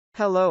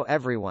Hello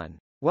everyone.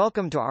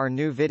 Welcome to our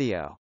new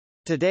video.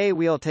 Today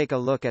we'll take a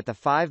look at the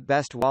 5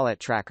 best wallet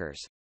trackers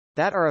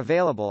that are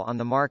available on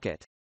the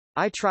market.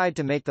 I tried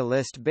to make the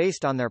list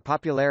based on their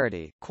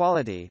popularity,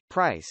 quality,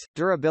 price,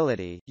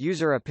 durability,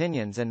 user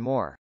opinions and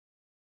more.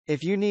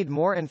 If you need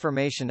more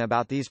information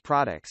about these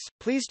products,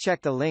 please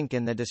check the link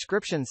in the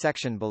description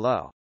section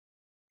below.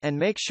 And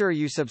make sure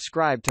you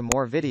subscribe to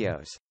more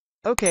videos.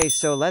 Okay,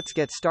 so let's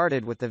get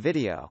started with the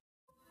video.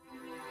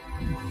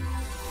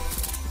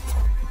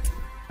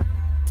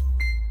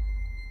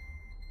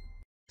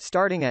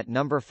 Starting at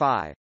number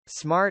 5.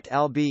 Smart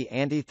LB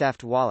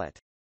Anti-Theft Wallet.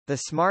 The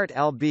Smart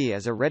LB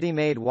is a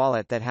ready-made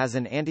wallet that has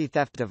an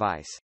anti-theft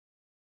device.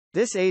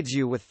 This aids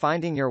you with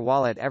finding your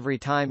wallet every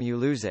time you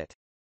lose it.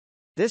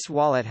 This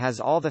wallet has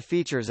all the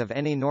features of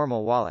any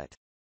normal wallet.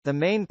 The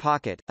main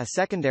pocket, a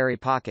secondary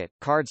pocket,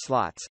 card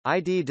slots,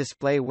 ID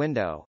display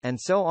window, and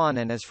so on,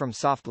 and is from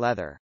soft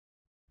leather.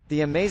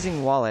 The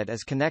amazing wallet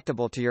is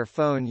connectable to your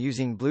phone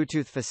using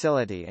Bluetooth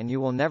facility and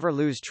you will never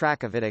lose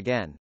track of it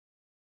again.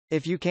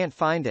 If you can't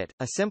find it,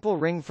 a simple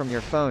ring from your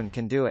phone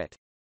can do it.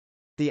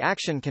 The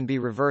action can be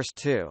reversed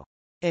too.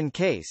 In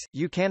case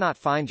you cannot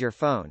find your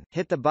phone,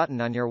 hit the button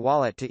on your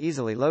wallet to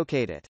easily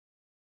locate it.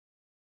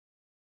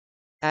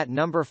 At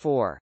number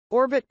 4.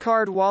 Orbit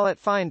Card Wallet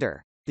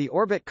Finder. The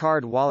Orbit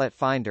Card Wallet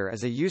Finder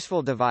is a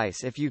useful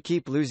device if you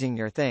keep losing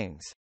your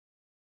things.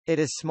 It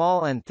is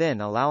small and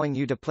thin, allowing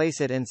you to place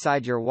it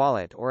inside your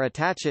wallet or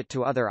attach it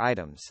to other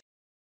items.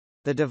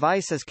 The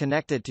device is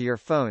connected to your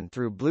phone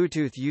through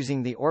Bluetooth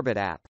using the Orbit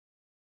app.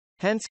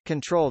 Hence,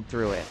 controlled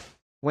through it.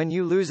 When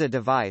you lose a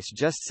device,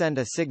 just send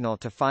a signal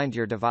to find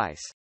your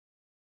device.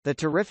 The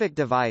terrific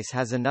device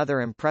has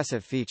another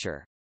impressive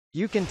feature.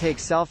 You can take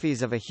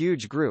selfies of a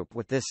huge group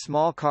with this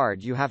small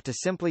card. You have to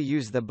simply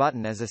use the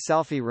button as a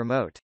selfie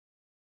remote.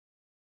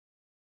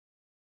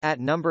 At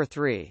number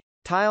 3.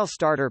 Tile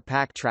Starter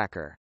Pack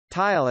Tracker.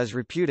 Tile is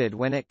reputed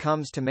when it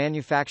comes to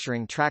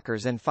manufacturing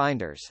trackers and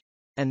finders.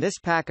 And this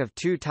pack of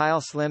 2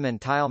 Tile Slim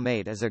and Tile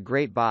Mate is a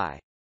great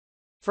buy.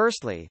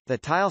 Firstly, the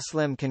Tile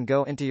Slim can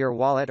go into your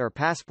wallet or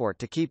passport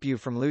to keep you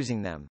from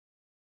losing them.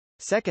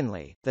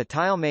 Secondly, the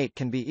Tile Mate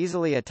can be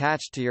easily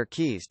attached to your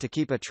keys to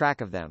keep a track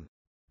of them.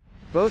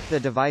 Both the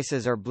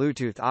devices are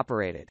Bluetooth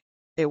operated.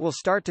 It will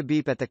start to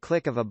beep at the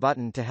click of a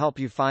button to help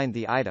you find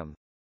the item.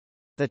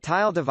 The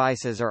Tile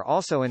devices are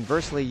also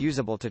inversely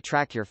usable to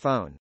track your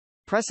phone.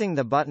 Pressing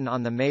the button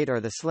on the Mate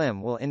or the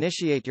Slim will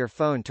initiate your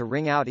phone to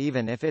ring out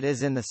even if it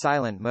is in the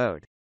silent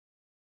mode.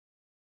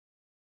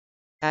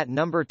 At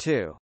number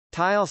 2.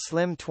 Tile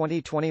Slim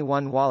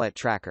 2021 Wallet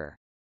Tracker.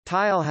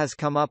 Tile has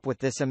come up with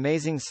this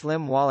amazing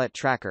slim wallet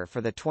tracker for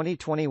the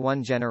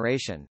 2021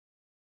 generation.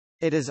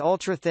 It is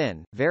ultra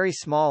thin, very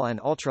small and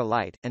ultra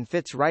light, and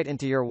fits right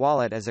into your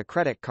wallet as a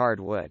credit card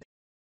would.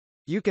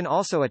 You can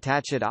also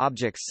attach it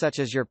objects such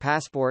as your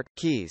passport,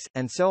 keys,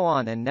 and so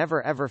on and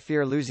never ever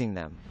fear losing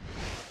them.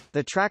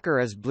 The tracker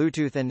is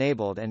Bluetooth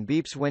enabled and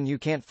beeps when you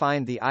can't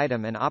find the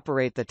item and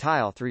operate the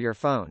Tile through your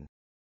phone.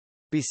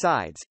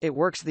 Besides, it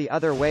works the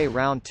other way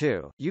round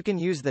too. You can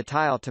use the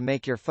Tile to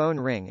make your phone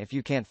ring if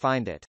you can't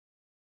find it.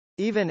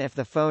 Even if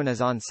the phone is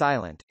on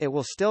silent, it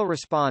will still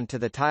respond to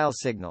the Tile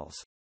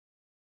signals.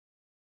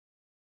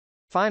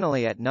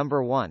 Finally, at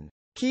number 1.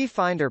 Key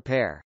Finder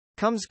Pair.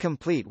 Comes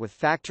complete with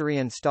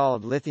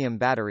factory-installed lithium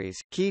batteries,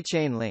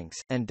 keychain links,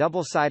 and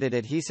double-sided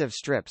adhesive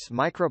strips.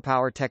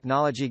 Micropower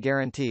technology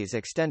guarantees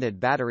extended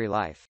battery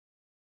life.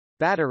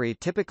 Battery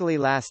typically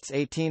lasts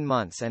 18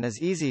 months and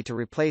is easy to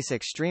replace,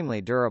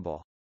 extremely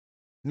durable.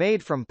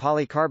 Made from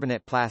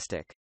polycarbonate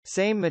plastic.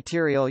 Same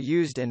material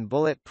used in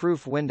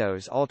bullet-proof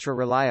windows. Ultra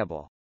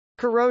reliable.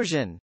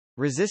 Corrosion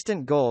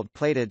resistant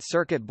gold-plated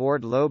circuit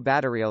board. Low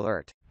battery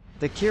alert.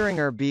 The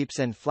keyringer beeps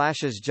and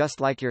flashes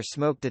just like your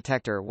smoke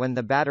detector when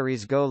the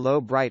batteries go low.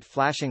 Bright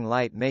flashing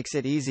light makes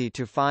it easy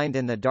to find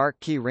in the dark.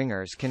 Key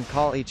ringers can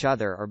call each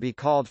other or be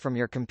called from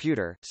your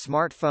computer,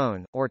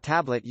 smartphone, or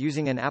tablet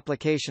using an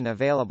application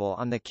available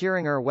on the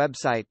keyringer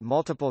website.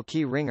 Multiple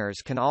key ringers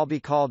can all be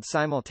called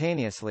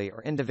simultaneously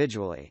or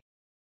individually.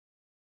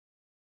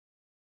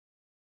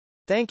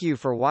 Thank you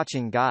for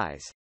watching,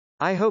 guys.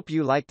 I hope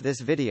you liked this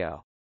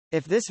video.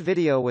 If this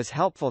video was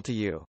helpful to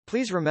you,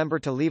 please remember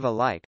to leave a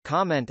like,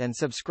 comment and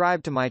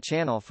subscribe to my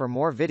channel for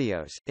more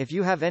videos. If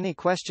you have any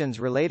questions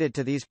related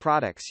to these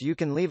products, you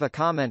can leave a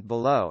comment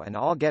below and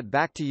I'll get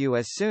back to you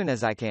as soon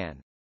as I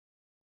can.